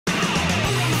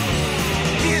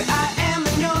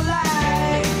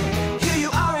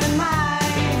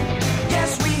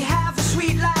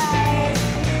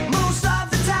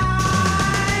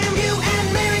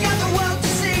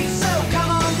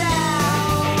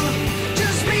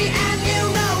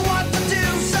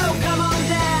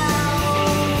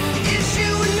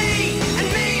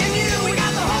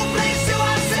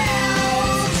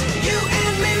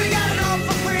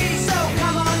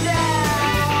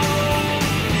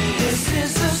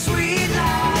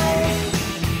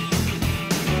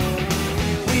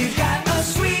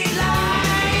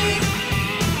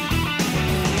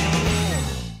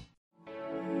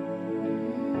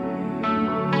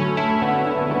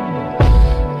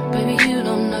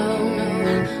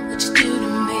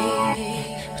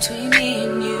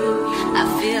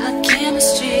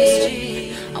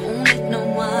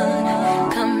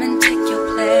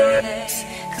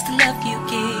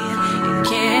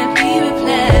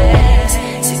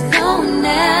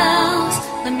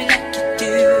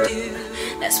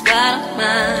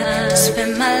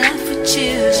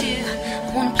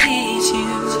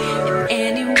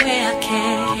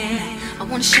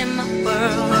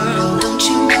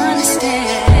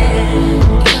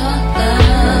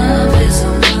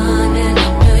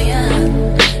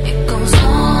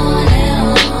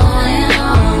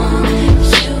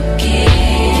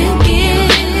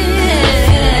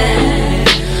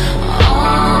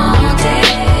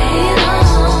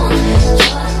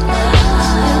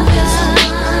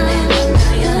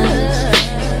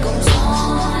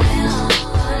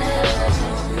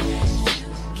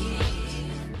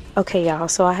Okay, y'all,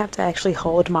 so I have to actually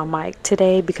hold my mic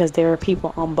today because there are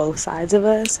people on both sides of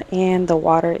us, and the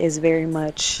water is very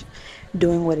much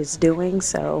doing what it's doing.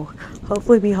 So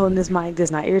hopefully, me holding this mic does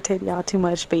not irritate y'all too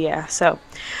much. But yeah, so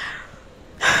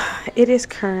it is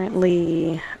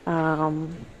currently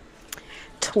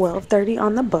 12:30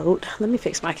 on the boat. Let me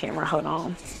fix my camera. Hold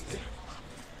on.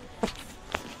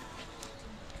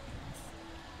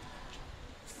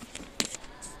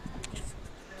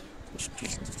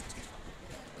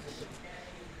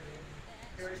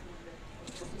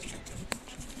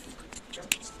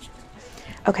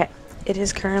 Okay, it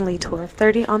is currently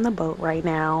 12:30 on the boat right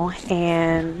now,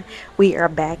 and we are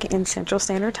back in Central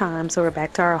Standard Time, so we're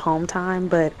back to our home time,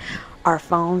 but our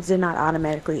phones did not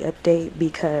automatically update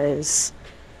because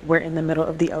we're in the middle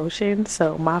of the ocean.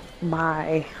 So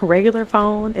my regular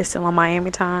phone is still on Miami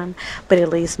time, but at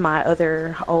least my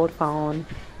other old phone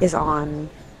is on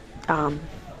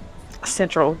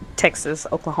Central Texas,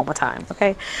 Oklahoma time.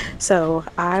 Okay, so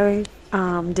I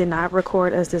did not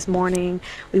record us this morning.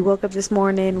 We woke up this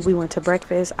morning, we went to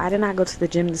breakfast. I did not go to the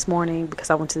gym this morning because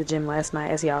I went to the gym last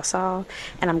night, as y'all saw,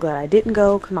 and I'm glad I didn't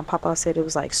go because my papa said it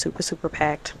was like super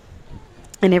packed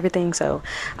and everything. So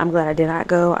I'm glad I did not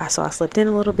go. I slept in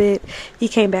a little bit. He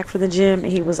came back from the gym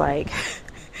and he was like,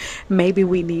 maybe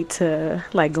we need to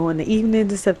like go in the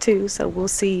evenings and stuff too. So we'll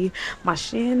see. My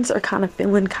shins are kind of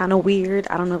feeling kind of weird.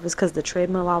 I don't know if it's because the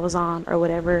treadmill I was on or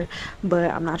whatever, but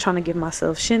I'm not trying to give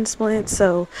myself shin splints.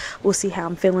 So we'll see how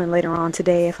I'm feeling later on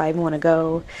today, if I even want to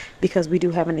go, because we do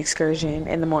have an excursion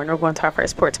in the morning. We're going to our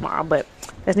first port tomorrow, but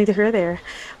that's neither here nor there.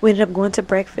 We ended up going to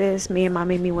breakfast. Me and my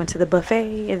Mimi went to the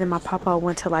buffet, and then my papa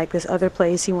went to like this other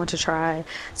place he wanted to try.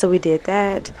 So we did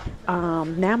that.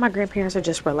 Now my grandparents are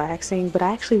just relaxing, but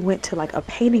I actually went to like a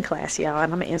painting class, y'all,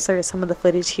 and I'm gonna insert some of the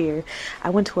footage here. I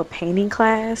went to a painting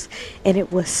class, and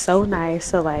it was so nice.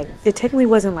 So like, it technically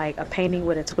wasn't like a painting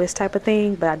with a twist type of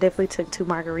thing, but I definitely took 2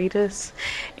 margaritas,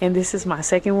 and this is my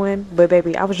second one. But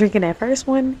baby, I was drinking that first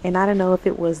one, and I didn't know if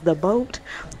it was the boat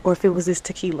or if it was this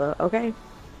tequila. Okay.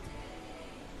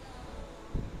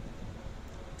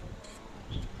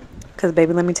 Because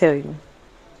baby, let me tell you,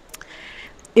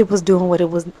 it was doing what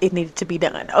it needed to be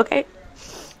done. Okay.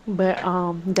 But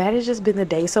that has just been the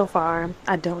day so far.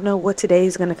 I don't know what today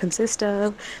is going to consist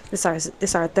of.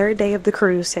 This our third day of the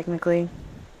cruise technically.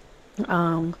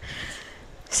 um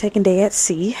Second day at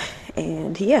sea,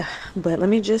 and yeah. But let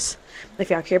me just, if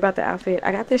y'all care about the outfit,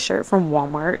 I got this shirt from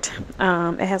Walmart.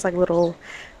 It has like little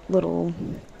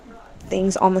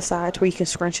things on the side where you can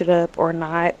scrunch it up or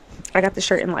not. I got the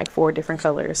shirt in like 4 different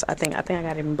colors. I think I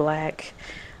got it in black.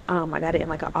 I got it in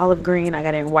like an olive green. I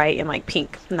got it in white and like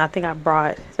pink. And I think I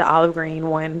brought the olive green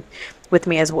one with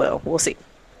me as well. We'll see.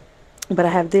 But I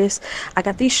have this. I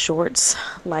got these shorts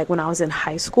like when I was in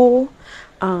high school,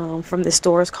 from this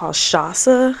store. It's called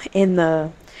Shasa in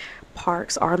the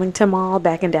Parks Arlington Mall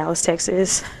back in Dallas,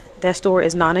 Texas. That store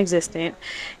is non-existent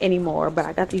anymore, but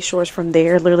I got these shorts from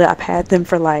there. Literally, I've had them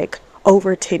for like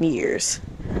over 10 years.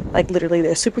 Like literally,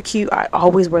 they're super cute. I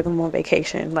always wear them on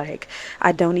vacation. Like,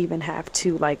 I don't even have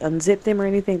to like unzip them or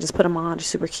anything. Just put them on.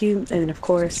 Just super cute. And then of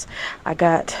course, I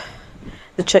got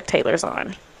the Chuck Taylors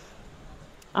on.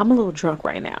 I'm a little drunk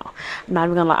right now. I'm not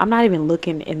even gonna lie. I'm not even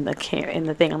looking in the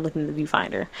thing. I'm looking in the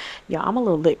viewfinder. Yeah, I'm a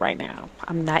little lit right now.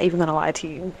 I'm not even gonna lie to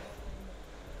you.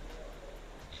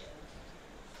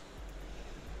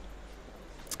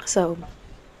 So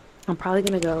I'm probably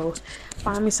gonna go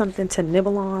find me something to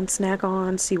nibble on, snack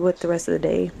on, see what the rest of the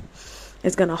day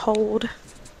is gonna hold.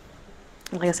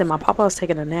 Like I said, my papa's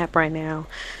taking a nap right now.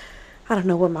 I don't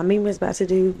know what my meme is about to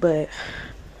do, but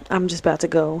I'm just about to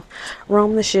go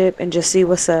roam the ship and just see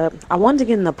what's up. I wanted to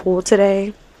get in the pool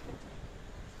today,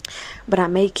 but I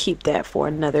may keep that for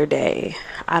another day.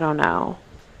 I don't know.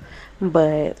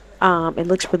 But it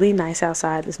looks really nice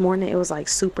outside. This morning it was like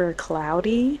super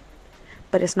cloudy,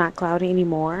 but it's not cloudy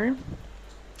anymore.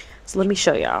 So let me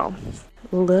show y'all.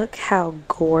 Look how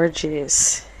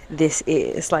gorgeous this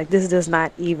is. Like, this does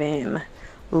not even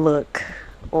look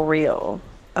real.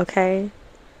 Okay?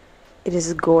 It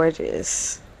is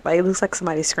gorgeous. Like, it looks like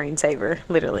somebody's screensaver.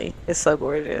 Literally. It's so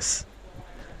gorgeous.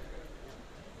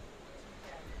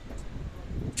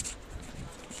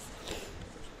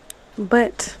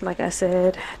 But like I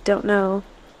said, don't know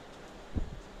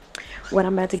what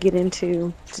I'm about to get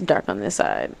into. It's dark on this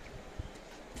side.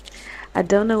 I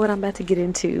don't know what I'm about to get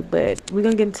into, but we're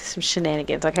gonna get into some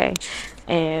shenanigans, okay?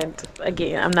 And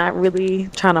again, I'm not really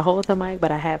trying to hold the mic,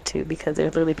 but I have to because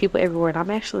there's literally people everywhere, and I'm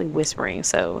actually whispering.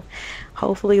 So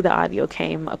hopefully the audio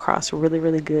came across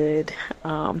really good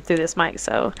through this mic.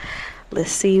 So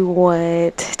let's see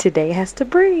what today has to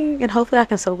bring, and hopefully I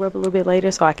can sober up a little bit later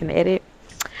so I can edit.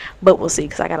 but we'll see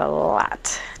because I got a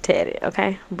lot to edit.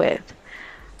 Okay, but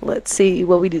let's see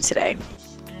what we do today.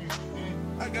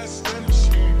 I got Spanish.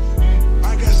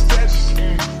 I got status.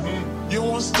 You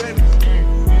want status?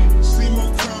 See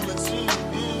more comments.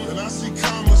 And I see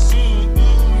commas.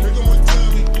 They going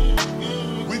tell me.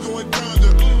 We going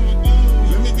thunder.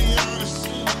 Let me be honest.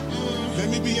 Let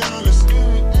me be honest. I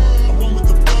went with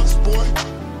the Bucks, boy.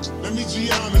 Let me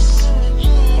be honest. I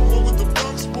went with the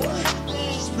Bucks, boy.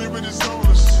 Spirit is on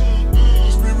us.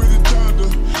 Spirit of thunder.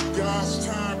 God's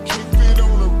time can't fit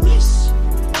on the wrist.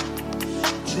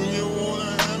 Junior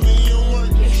wanna have me on my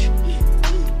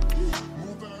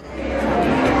move out.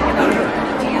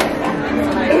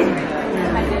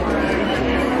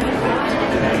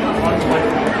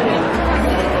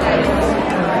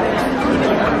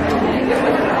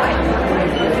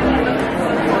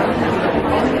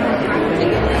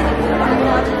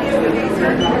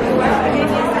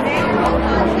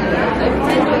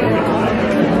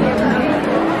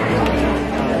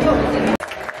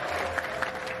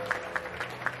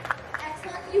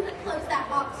 Excellent. You can close that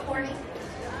box for me.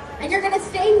 And you're going to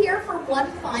stay here for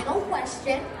one final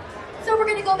question. So we're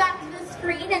going to go back to the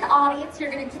screen, and audience,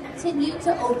 you're going to continue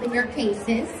to open your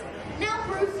cases. Now,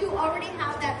 Bruce, you already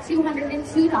have that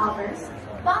 $202,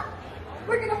 but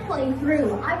we're going to play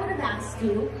through. I would have asked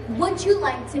you, would you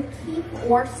like to keep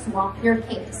or swap your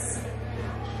case?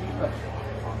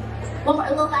 One more, a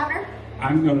little louder.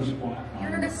 I'm going to swap. You're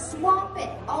going to swap it.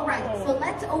 All right, so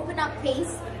let's open up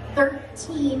case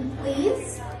 13,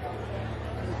 please.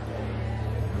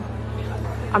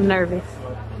 I'm nervous.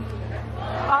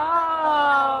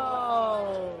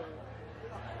 Oh.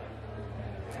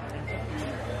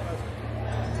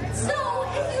 So,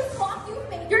 if you swap, you've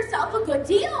made yourself a good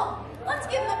deal. Let's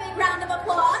give them a big round of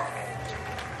applause.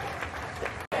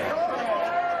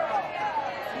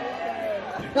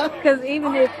 Because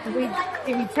even if we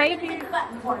take it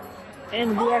Button for me.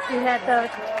 and we actually had the,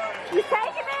 you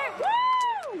taking it?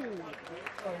 Woo!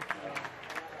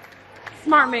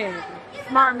 Smart man.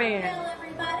 Smart man. Bill,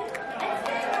 everybody. And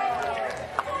stay right here.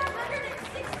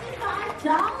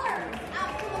 $465.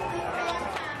 Absolutely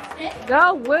fantastic. Go,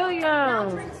 Now William.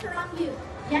 drinks are on you.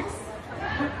 Yes?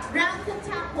 Rounds of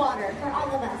tap water for all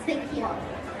of us. Thank you.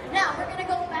 Now we're going to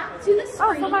go back to the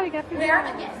screen. somebody got these where,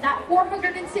 out. again, that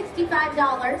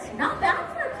 $465, not bad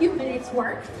for a few minutes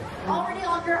work, already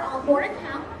on your onboard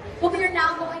account. But we are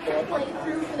now going to play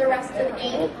through for the rest of the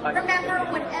game. Remember,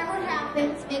 whatever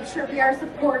happens, make sure we are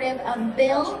supportive of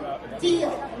Bill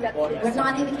Deal. We're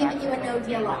not even giving you a no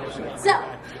deal option. So,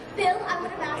 Bill, I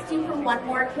would have asked you for one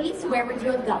more case. Where would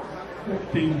you have gone?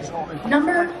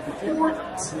 Number 14, 1-4.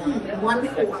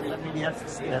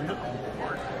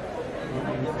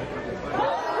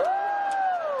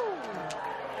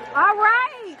 All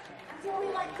right. That's what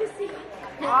we like to see.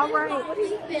 All right.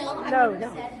 Bill, I No, would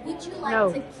have no. said, would you like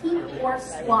No. to keep or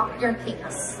swap your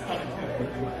case?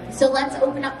 So let's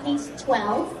open up case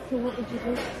 12.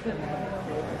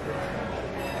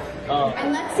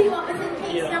 And let's see what was in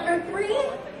case number 3.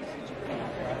 Bill.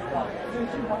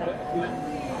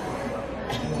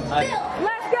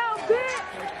 Let's go, bitch.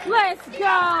 Let's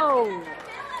go.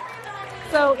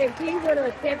 So if he would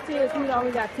have kept his, he'd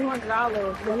only got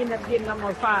 $200, but he ended up getting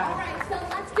almost All $5. right, so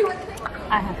let's do it.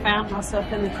 I have found myself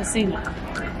in the casino.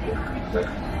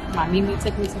 My Mimi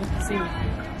took me to the casino.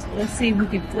 So let's see if we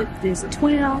can flip this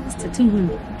 12 to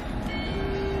 200.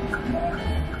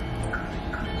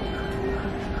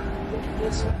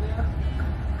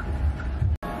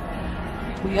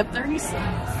 We up 36.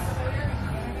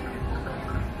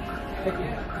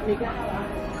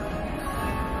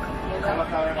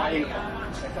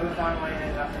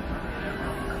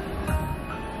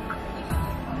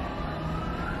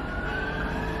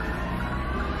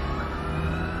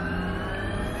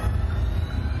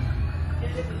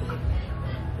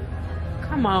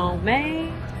 Come on,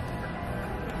 man.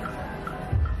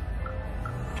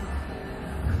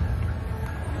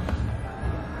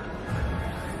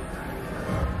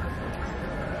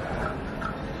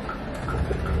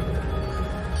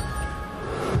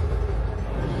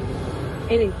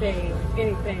 Anything,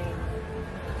 anything.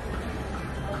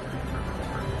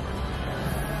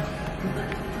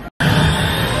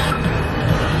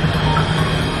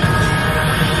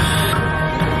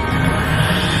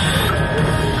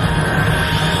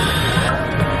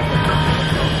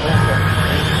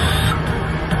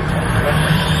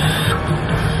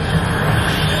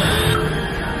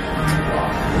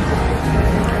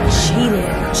 Cheated.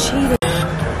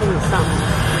 Give me something.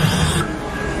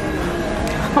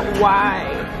 Why?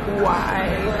 Why?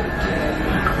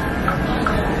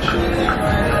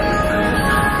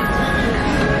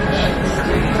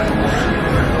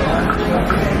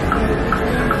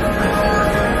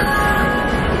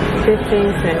 15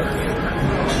 cents.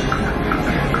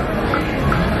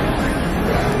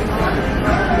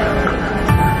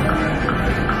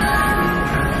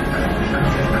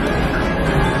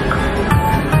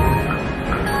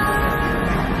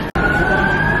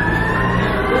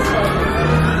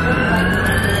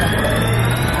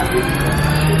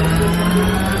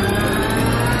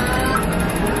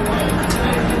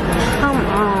 Come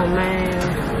on, man.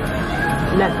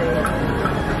 Nothing.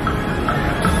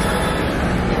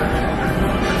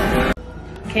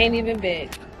 Can't even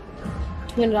bet.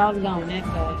 $20 gone that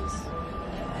fast.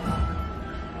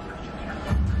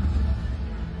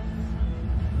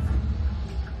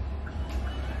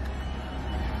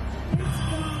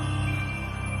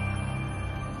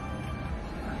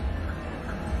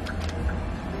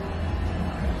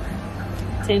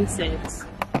 $0.10.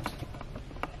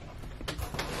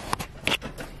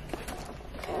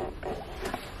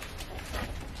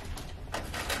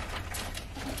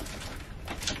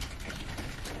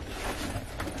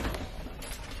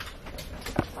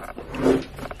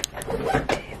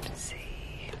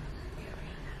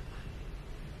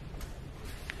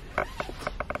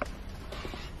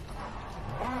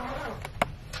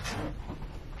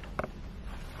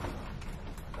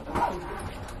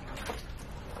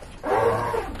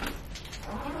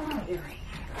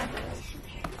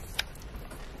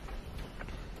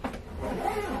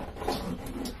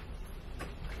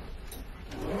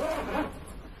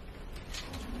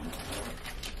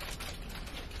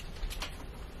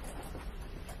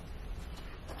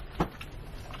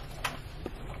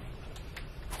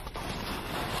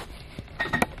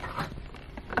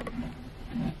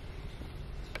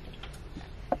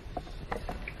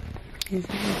 Isn't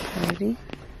it pretty?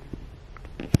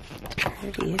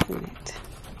 Pretty, isn't it?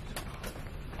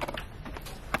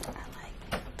 I like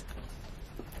it.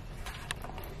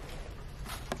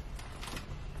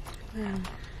 Wow.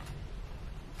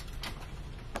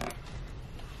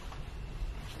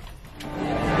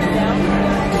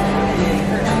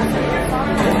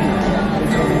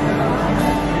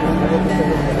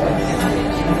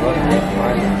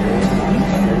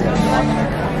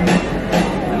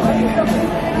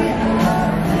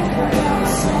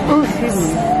 Oh, excuse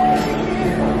me.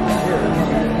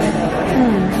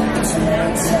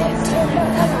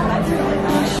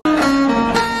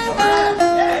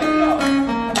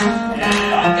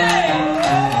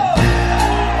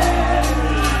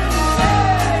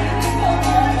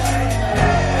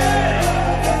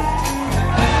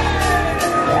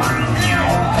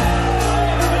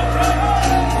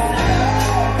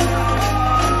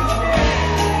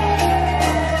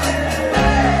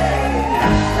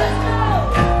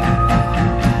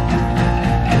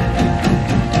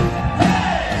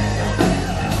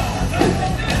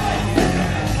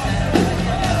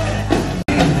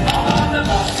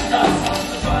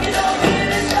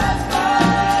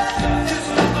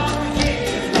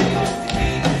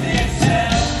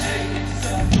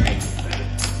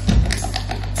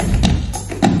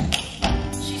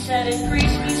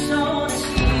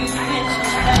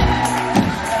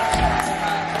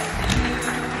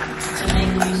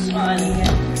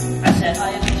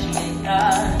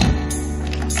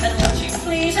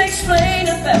 Explain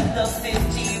about the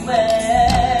 50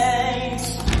 ways.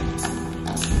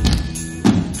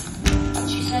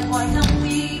 She said, why don't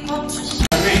we walk to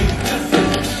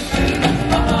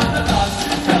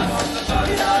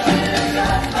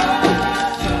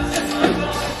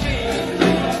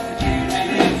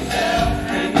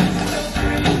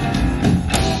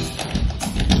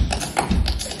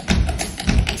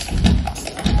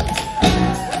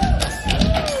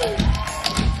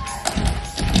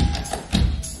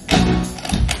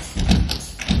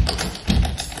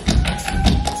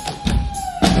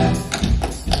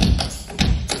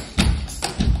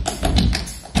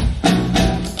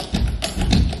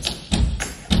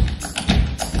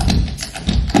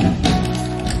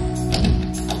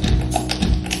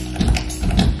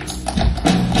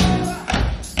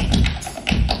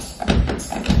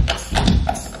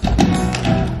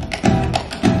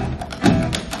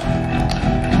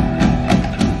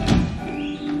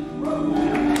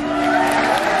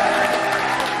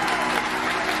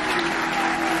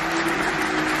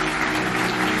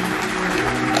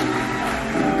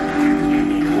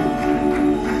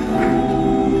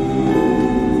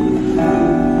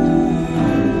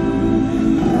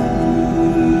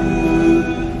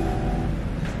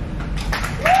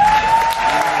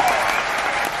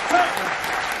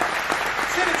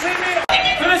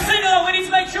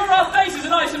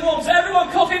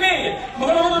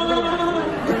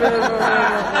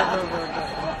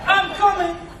I'm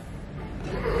coming.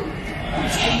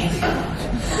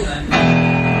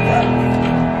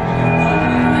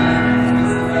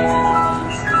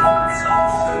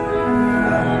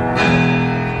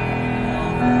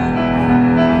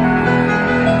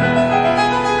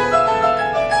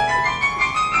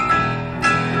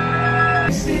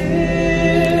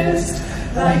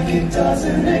 like it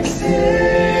doesn't exist.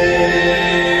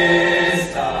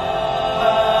 Like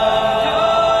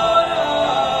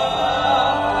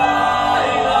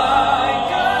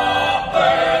a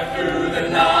bird through the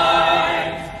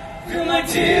night, through my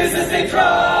tears as they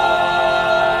cry.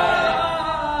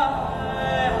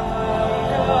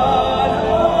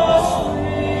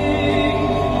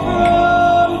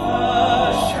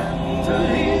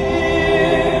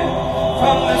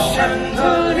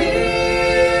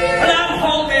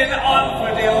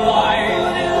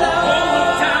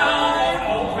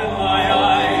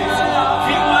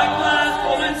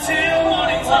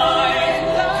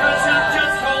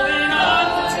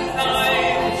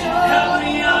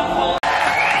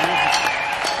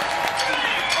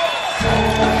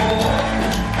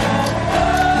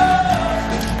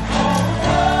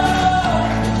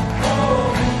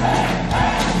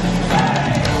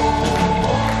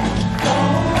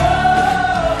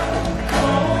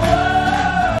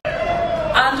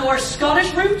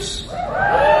 Scottish roots?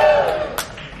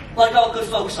 Like all good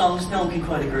folk songs, no one can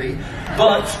quite agree.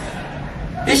 But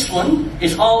this one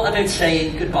is all about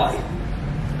saying goodbye.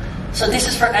 So this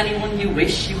is for anyone you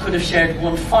wish you could have shared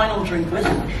one final drink with,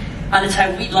 and it's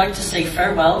how we'd like to say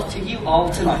farewell to you all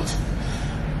tonight.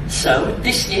 So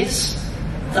this is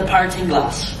the parting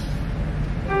glass.